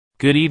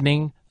Good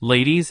evening,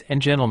 ladies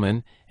and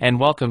gentlemen, and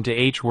welcome to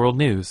H World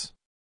News.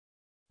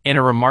 In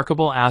a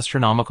remarkable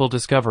astronomical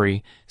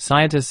discovery,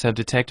 scientists have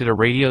detected a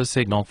radio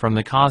signal from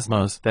the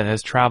cosmos that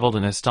has traveled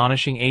an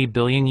astonishing 8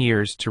 billion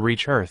years to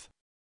reach Earth.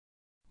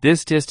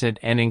 This distant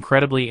and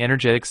incredibly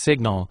energetic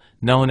signal,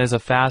 known as a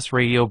fast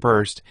radio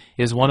burst,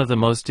 is one of the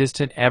most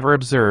distant ever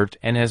observed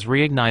and has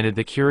reignited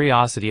the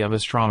curiosity of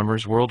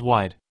astronomers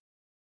worldwide.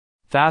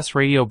 Fast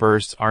radio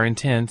bursts are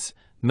intense,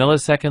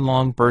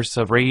 millisecond-long bursts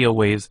of radio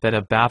waves that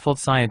have baffled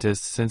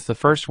scientists since the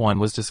first one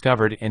was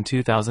discovered in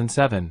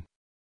 2007.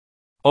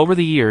 Over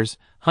the years,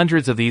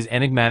 hundreds of these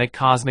enigmatic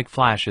cosmic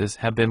flashes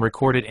have been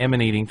recorded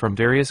emanating from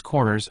various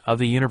corners of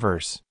the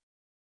universe.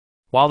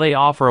 While they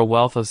offer a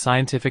wealth of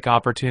scientific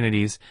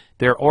opportunities,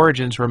 their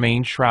origins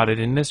remain shrouded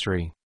in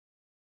mystery.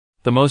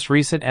 The most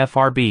recent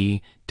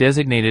FRB,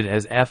 designated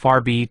as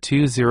FRB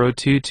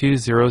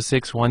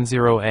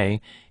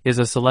 20220610A, is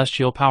a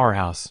celestial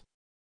powerhouse.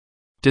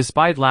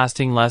 Despite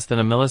lasting less than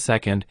a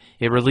millisecond,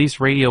 it released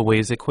radio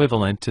waves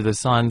equivalent to the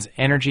Sun's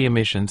energy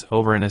emissions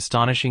over an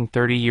astonishing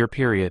 30-year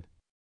period.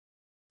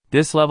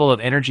 This level of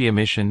energy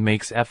emission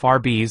makes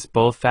FRBs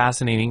both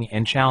fascinating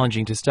and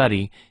challenging to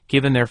study,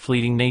 given their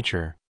fleeting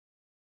nature.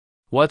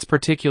 What's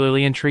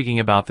particularly intriguing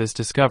about this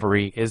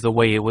discovery is the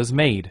way it was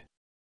made.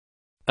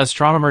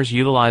 Astronomers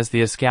utilized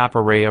the ESCAP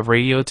array of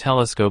radio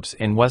telescopes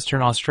in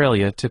Western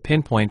Australia to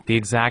pinpoint the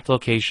exact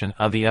location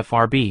of the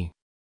FRB.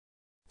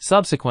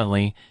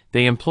 Subsequently,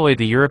 they employed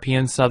the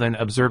European Southern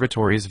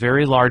Observatory's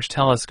Very Large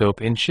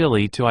Telescope in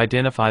Chile to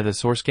identify the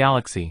source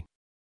galaxy.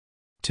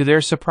 To their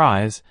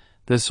surprise,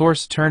 the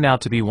source turned out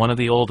to be one of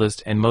the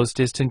oldest and most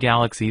distant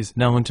galaxies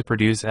known to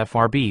produce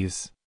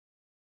FRBs.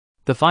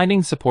 The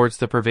finding supports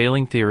the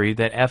prevailing theory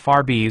that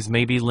FRBs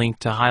may be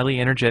linked to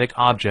highly energetic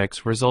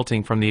objects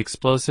resulting from the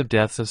explosive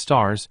deaths of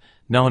stars,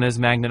 known as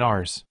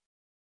magnetars.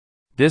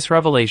 This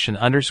revelation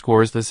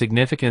underscores the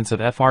significance of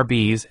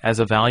FRBs as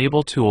a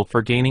valuable tool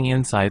for gaining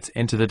insights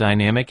into the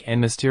dynamic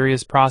and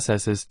mysterious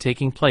processes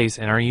taking place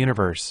in our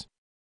universe.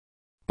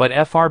 But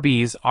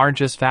FRBs aren't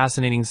just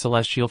fascinating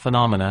celestial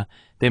phenomena,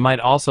 they might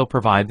also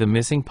provide the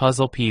missing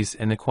puzzle piece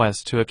in the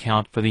quest to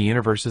account for the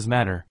universe's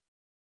matter.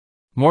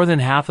 More than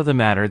half of the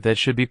matter that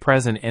should be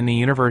present in the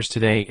universe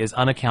today is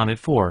unaccounted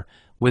for,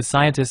 with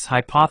scientists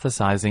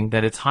hypothesizing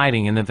that it's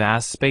hiding in the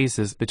vast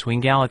spaces between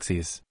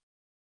galaxies.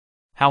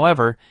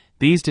 However,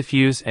 these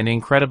diffuse and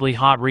incredibly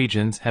hot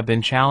regions have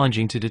been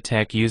challenging to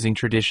detect using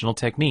traditional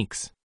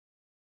techniques.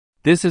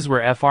 This is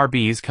where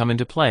FRBs come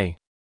into play.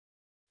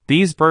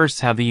 These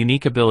bursts have the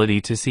unique ability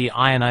to see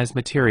ionized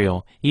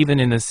material, even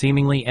in the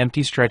seemingly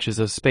empty stretches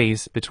of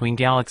space between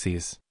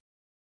galaxies.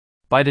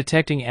 By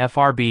detecting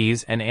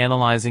FRBs and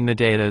analyzing the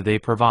data they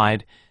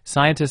provide,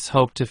 scientists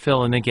hope to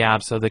fill in the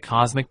gaps of the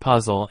cosmic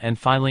puzzle and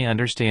finally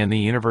understand the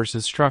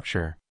universe's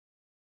structure.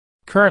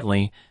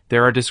 Currently,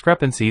 there are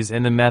discrepancies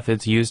in the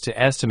methods used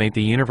to estimate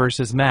the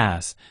universe's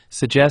mass,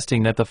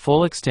 suggesting that the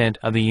full extent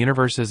of the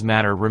universe's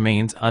matter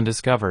remains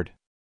undiscovered.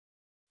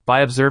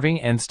 By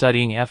observing and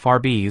studying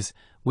FRBs,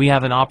 we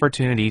have an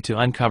opportunity to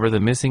uncover the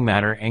missing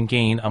matter and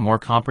gain a more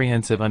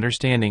comprehensive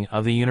understanding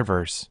of the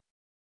universe.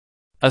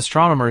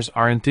 Astronomers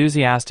are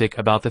enthusiastic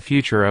about the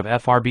future of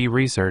FRB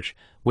research,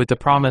 with the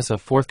promise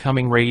of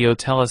forthcoming radio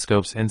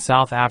telescopes in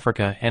South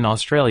Africa and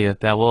Australia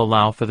that will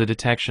allow for the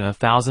detection of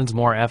thousands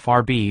more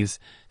FRBs,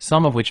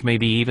 some of which may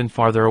be even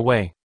farther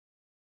away.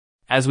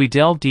 As we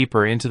delve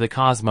deeper into the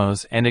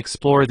cosmos and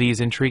explore these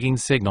intriguing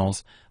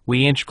signals,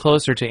 we inch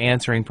closer to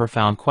answering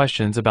profound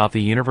questions about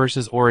the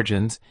universe's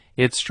origins,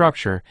 its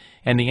structure,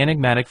 and the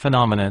enigmatic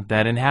phenomena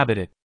that inhabit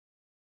it.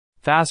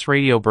 Fast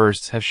radio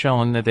bursts have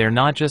shown that they are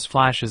not just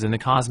flashes in the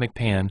cosmic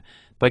pan,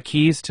 but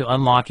keys to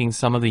unlocking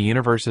some of the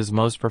universe's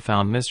most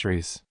profound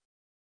mysteries.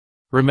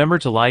 Remember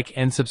to like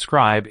and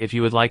subscribe if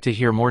you would like to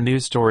hear more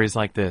news stories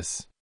like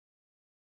this.